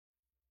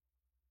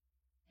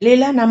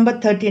Leela number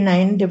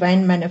 39,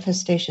 Divine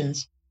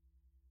Manifestations.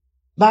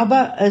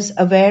 Baba is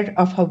aware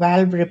of her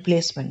valve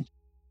replacement.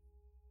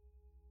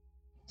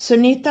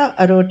 Sunita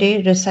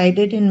Arote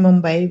resided in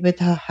Mumbai with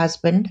her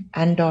husband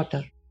and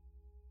daughter.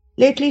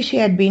 Lately she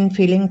had been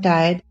feeling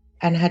tired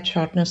and had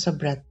shortness of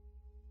breath.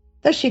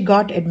 Thus she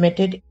got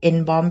admitted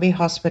in Bombay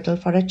Hospital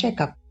for a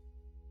checkup.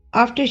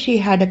 After she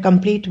had a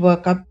complete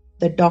workup,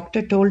 the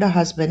doctor told her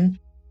husband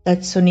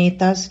that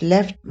Sunita's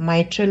left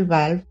mitral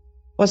valve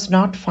was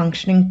not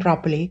functioning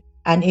properly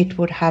and it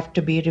would have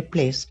to be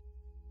replaced.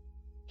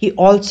 He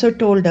also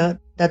told her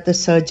that the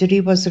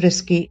surgery was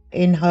risky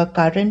in her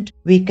current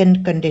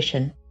weakened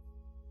condition.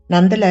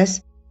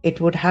 Nonetheless, it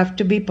would have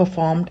to be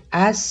performed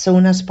as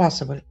soon as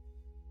possible.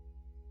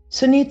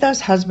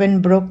 Sunita's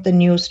husband broke the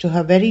news to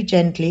her very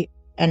gently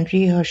and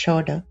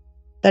reassured her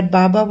that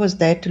Baba was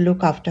there to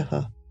look after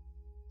her.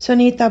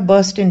 Sunita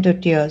burst into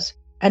tears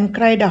and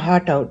cried her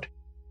heart out,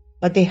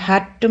 but they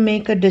had to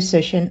make a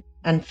decision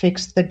and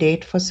fix the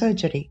date for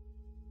surgery.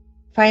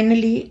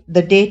 Finally,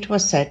 the date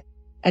was set,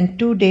 and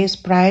 2 days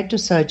prior to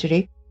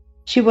surgery,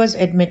 she was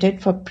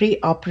admitted for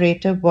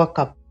pre-operative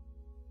workup.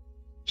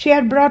 She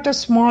had brought a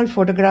small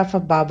photograph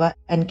of Baba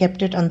and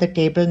kept it on the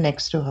table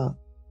next to her.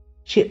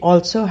 She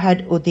also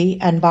had Udi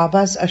and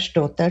Baba's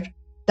Ashtotar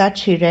that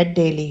she read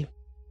daily.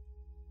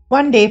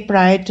 One day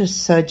prior to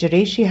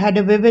surgery, she had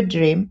a vivid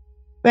dream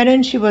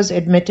wherein she was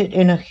admitted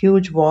in a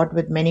huge ward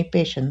with many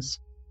patients.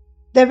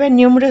 There were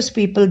numerous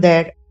people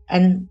there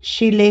and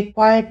she lay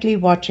quietly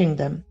watching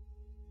them.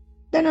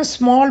 Then a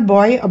small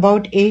boy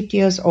about 8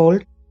 years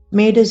old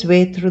made his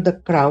way through the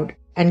crowd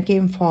and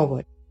came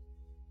forward.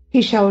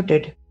 He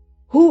shouted,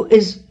 "Who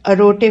is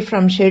Arote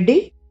from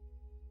Shirdi?"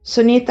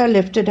 Sunita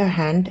lifted her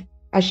hand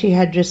as she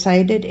had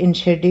resided in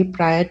Shirdi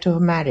prior to her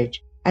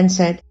marriage and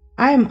said,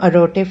 "I am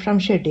Arote from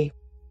Shirdi."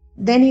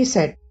 Then he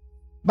said,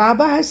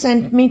 "Baba has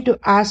sent me to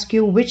ask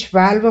you which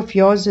valve of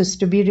yours is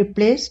to be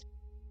replaced.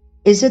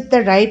 Is it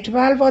the right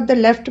valve or the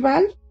left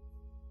valve?"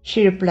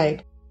 She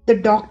replied, "The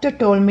doctor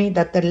told me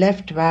that the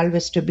left valve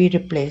is to be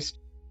replaced."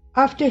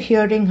 After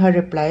hearing her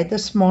reply, the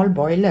small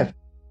boy left.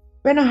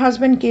 When her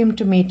husband came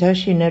to meet her,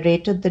 she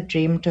narrated the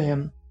dream to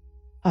him.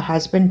 Her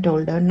husband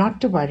told her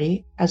not to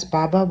worry as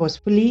Baba was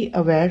fully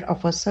aware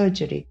of her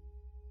surgery.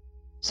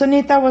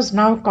 Sunita was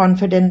now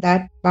confident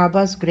that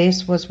Baba's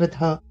grace was with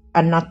her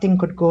and nothing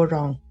could go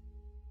wrong.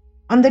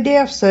 On the day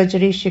of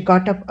surgery, she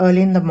got up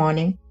early in the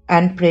morning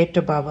and prayed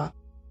to Baba.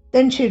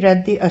 Then she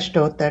read the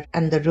Ashtotar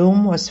and the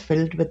room was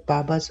filled with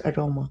Baba's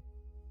aroma.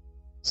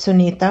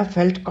 Sunita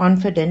felt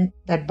confident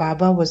that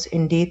Baba was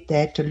indeed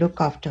there to look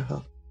after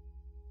her.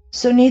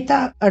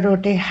 Sunita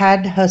Arote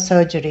had her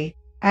surgery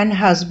and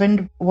her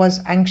husband was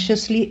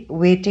anxiously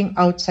waiting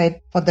outside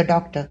for the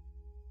doctor.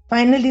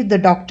 Finally, the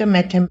doctor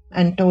met him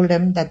and told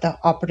him that the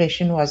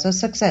operation was a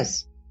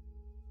success.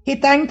 He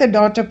thanked the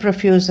daughter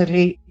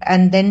profusely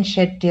and then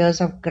shed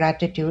tears of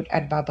gratitude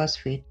at Baba's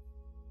feet.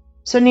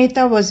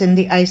 Sunita was in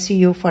the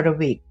ICU for a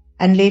week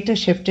and later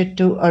shifted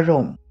to a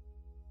room.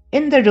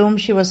 In the room,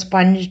 she was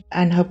sponged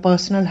and her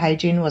personal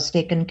hygiene was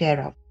taken care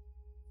of.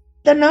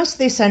 The nurse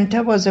they sent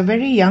her was a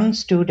very young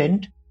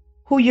student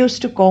who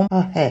used to comb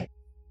her hair.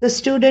 The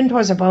student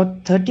was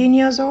about 13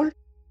 years old.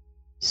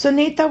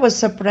 Sunita was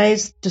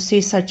surprised to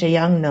see such a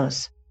young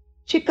nurse.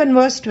 She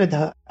conversed with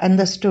her and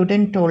the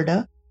student told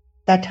her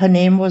that her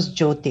name was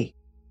Jyoti.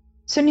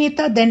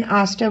 Sunita then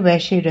asked her where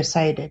she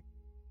resided.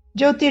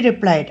 Jyoti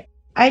replied,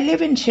 "I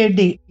live in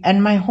Shirdi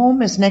and my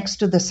home is next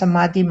to the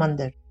Samadhi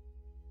Mandir."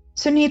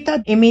 Sunita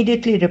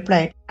immediately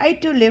replied, "I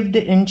too lived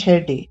in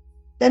Shirdi."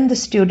 Then the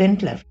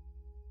student left.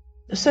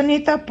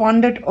 Sunita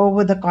pondered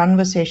over the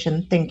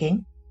conversation,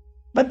 thinking,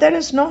 but there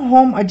is no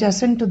home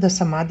adjacent to the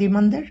Samadhi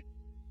Mandir.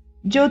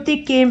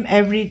 Jyoti came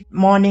every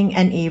morning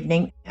and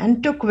evening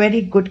and took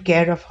very good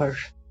care of her.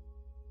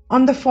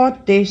 On the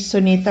 4th day,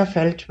 Sunita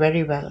felt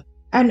very well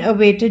and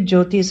awaited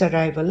Jyoti's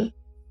arrival,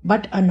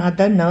 but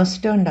another nurse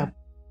turned up.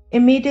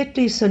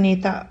 Immediately,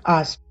 Sunita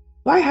asked,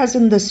 "Why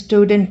hasn't the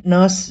student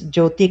nurse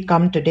Jyoti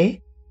come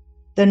today?"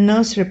 The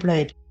nurse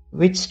replied,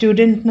 "Which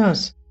student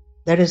nurse?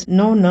 There is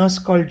no nurse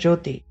called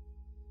Jyoti."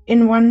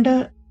 In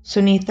wonder,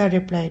 Sunita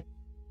replied,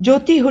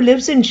 "Jyoti who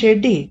lives in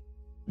Shirdi."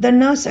 The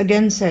nurse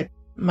again said,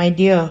 "My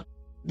dear,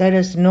 there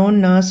is no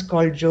nurse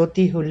called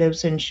Jyoti who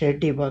lives in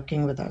Shirdi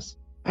working with us."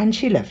 And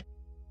she left.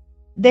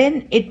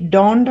 Then it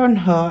dawned on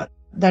her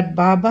that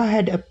Baba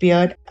had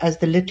appeared as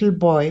the little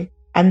boy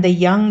and the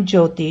young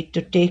Jyoti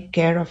to take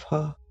care of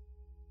her.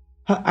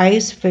 Her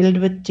eyes filled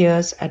with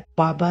tears at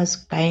Baba's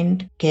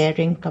kind,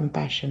 caring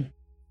compassion.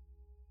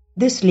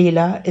 This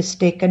Leela is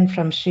taken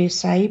from Sri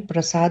Sai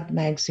Prasad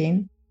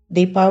magazine,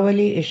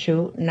 Deepavali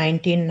issue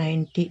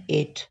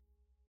 1998.